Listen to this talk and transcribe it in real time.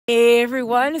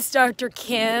everyone, it's Dr.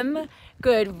 Kim.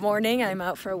 Good morning. I'm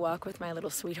out for a walk with my little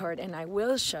sweetheart, and I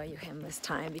will show you him this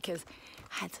time because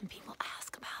I had some people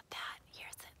ask about that.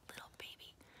 Here's a little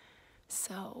baby.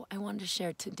 So I wanted to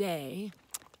share today,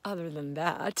 other than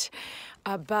that,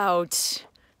 about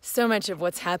so much of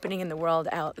what's happening in the world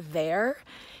out there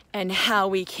and how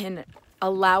we can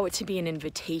allow it to be an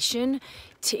invitation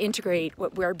to integrate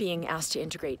what we're being asked to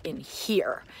integrate in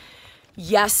here.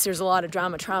 Yes, there's a lot of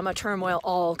drama, trauma, turmoil,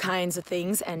 all kinds of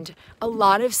things, and a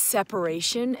lot of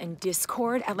separation and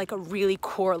discord at like a really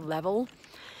core level.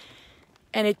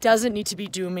 And it doesn't need to be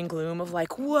doom and gloom of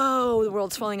like, whoa, the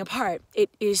world's falling apart. It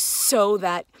is so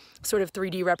that sort of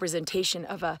 3D representation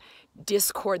of a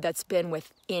discord that's been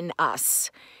within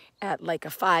us at like a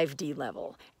 5D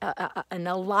level, an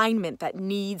alignment that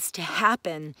needs to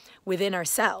happen within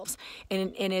ourselves.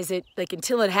 And is it like,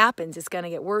 until it happens, it's gonna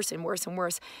get worse and worse and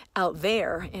worse out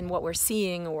there in what we're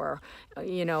seeing or,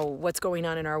 you know, what's going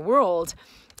on in our world.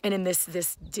 And in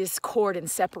this discord and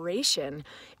separation,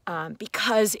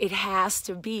 because it has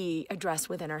to be addressed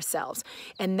within ourselves.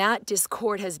 And that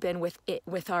discord has been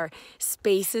with our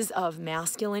spaces of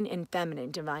masculine and feminine,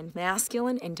 divine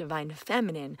masculine and divine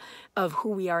feminine of who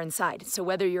we are inside. So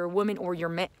whether you're a woman or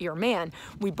you're a man,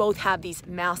 we both have these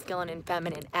masculine and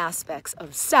feminine aspects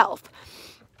of self.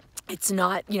 It's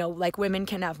not, you know, like women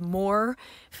can have more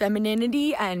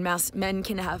femininity and men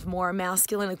can have more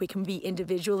masculine, like we can be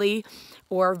individually,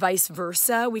 or vice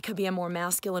versa. We could be a more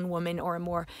masculine woman or a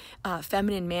more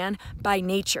feminine man by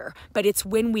nature. But it's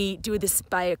when we do this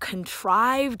by a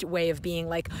contrived way of being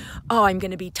like, oh, I'm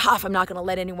going to be tough. I'm not going to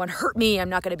let anyone hurt me. I'm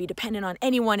not going to be dependent on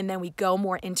anyone. And then we go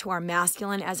more into our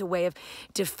masculine as a way of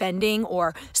defending,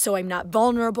 or so I'm not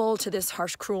vulnerable to this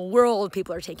harsh, cruel world.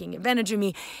 People are taking advantage of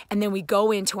me. And then we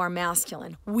go into our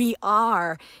masculine. We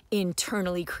are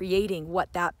internally creating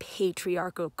what that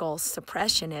patriarchal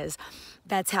suppression is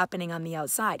that's happening on the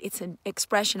outside. It's an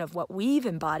expression of what we've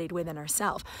embodied within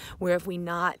ourselves. Where have we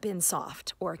not been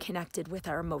soft or connected with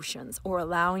our emotions or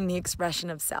allowing the expression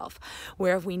of self?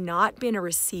 Where have we not been a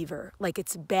receiver? Like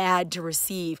it's bad to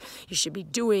receive. You should be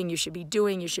doing, you should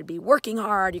be working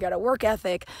hard, you got a work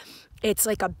ethic. It's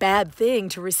like a bad thing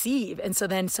to receive. And so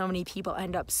then so many people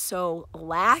end up so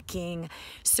lacking,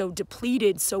 so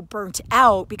depleted, so burnt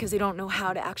out because they don't know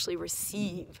how to actually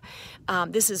receive.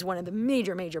 This is one of the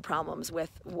major, major problems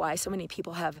with why so many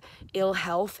people have ill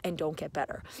health and don't get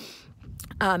better.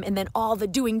 And then all the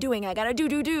doing, I gotta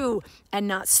do, and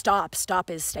not stop.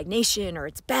 Stop is stagnation or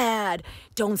it's bad.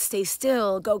 Don't stay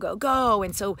still, go.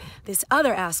 And so this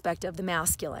other aspect of the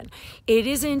masculine, it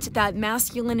isn't that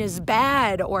masculine is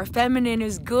bad or feminine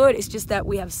is good. It's just that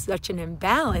we have such an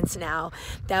imbalance now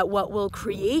that what will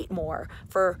create more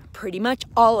for pretty much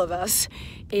all of us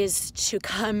is to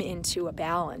come into a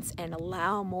balance and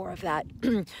allow more of that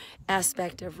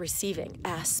aspect of receiving,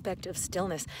 aspect of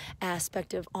stillness,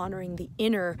 aspect of honoring the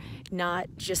inner, not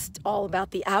just all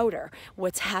about the outer.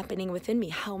 What's happening within me?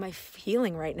 How am I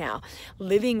feeling right now?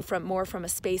 Living more from a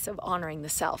space of honoring the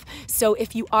self. So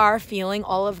if you are feeling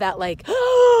all of that, like,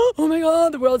 oh my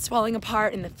God, the world's falling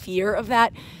apart, and the fear of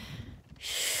that,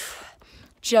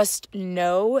 just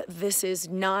know this is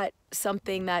not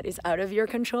something that is out of your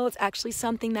control. It's actually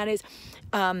something that is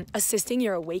assisting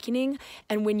your awakening.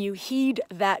 And when you heed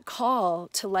that call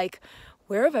to like,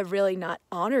 where have I really not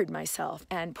honored myself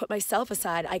and put myself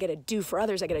aside? I got to do for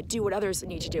others. I got to do what others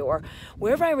need to do. Or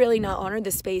where have I really not honored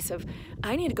the space of,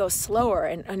 I need to go slower.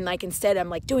 And like, instead I'm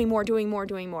like doing more.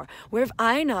 Where have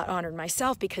I not honored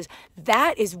myself? Because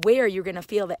that is where you're going to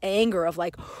feel the anger of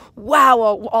like, wow,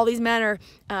 all these men are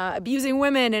abusing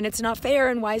women and it's not fair.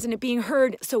 And why isn't it being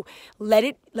heard? So let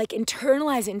it like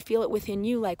internalize it and feel it within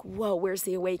you. Like, whoa, where's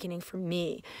the awakening for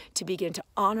me to begin to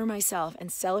honor myself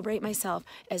and celebrate myself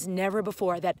as never before?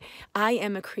 That I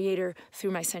am a creator through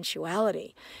my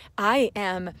sensuality. I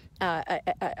am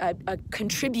a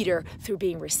contributor through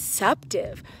being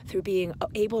receptive, through being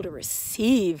able to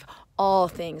receive all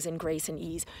things in grace and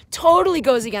ease. Totally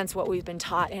goes against what we've been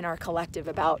taught in our collective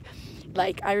about.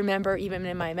 Like, I remember even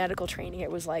in my medical training, it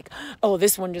was like, oh,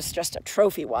 this one is just a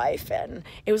trophy wife. And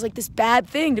it was like this bad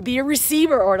thing to be a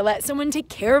receiver or to let someone take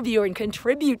care of you and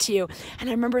contribute to you. And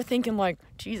I remember thinking like,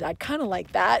 geez, I'd kind of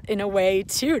like that in a way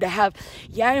too, to have,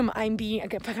 yeah, I'm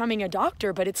becoming a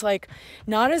doctor, but it's like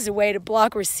not as a way to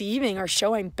block receiving or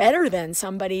show I'm better than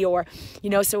somebody or, you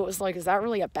know, so it was like, is that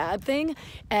really a bad thing?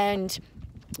 And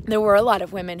there were a lot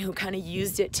of women who kind of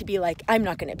used it to be like, I'm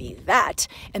not going to be that.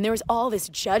 And there was all this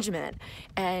judgment.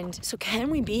 And so can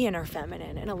we be in our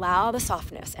feminine and allow the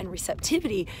softness and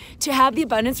receptivity to have the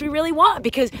abundance we really want?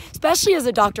 Because especially as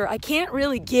a doctor, I can't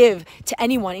really give to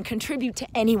anyone and contribute to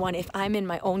anyone if I'm in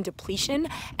my own depletion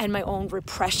and my own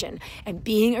repression. And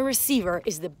being a receiver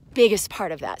is the biggest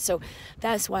part of that. So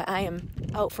that's why I am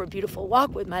out for a beautiful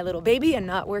walk with my little baby and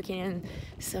not working in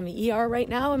some ER right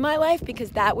now in my life,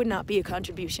 because that would not be a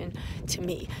contribution to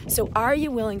me. So are you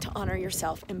willing to honor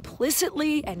yourself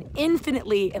implicitly and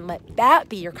infinitely and let that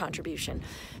be your contribution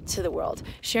to the world?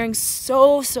 Sharing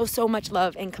so much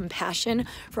love and compassion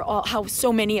for how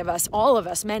so many of us, all of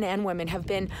us, men and women, have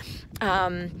been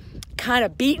kind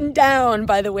of beaten down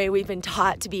by the way we've been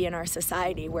taught to be in our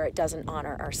society, where it doesn't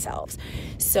honor ourselves.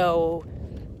 So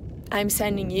I'm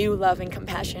sending you love and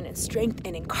compassion and strength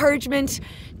and encouragement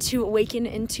to awaken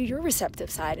into your receptive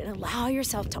side and allow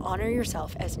yourself to honor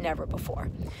yourself as never before.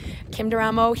 Kim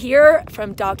Duramo here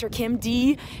from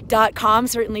drkimd.com.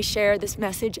 Certainly share this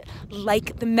message,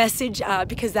 like the message,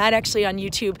 because that actually on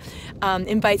YouTube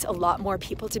invites a lot more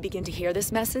people to begin to hear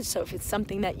this message. So if it's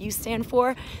something that you stand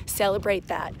for, celebrate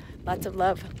that. Lots of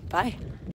love. Bye.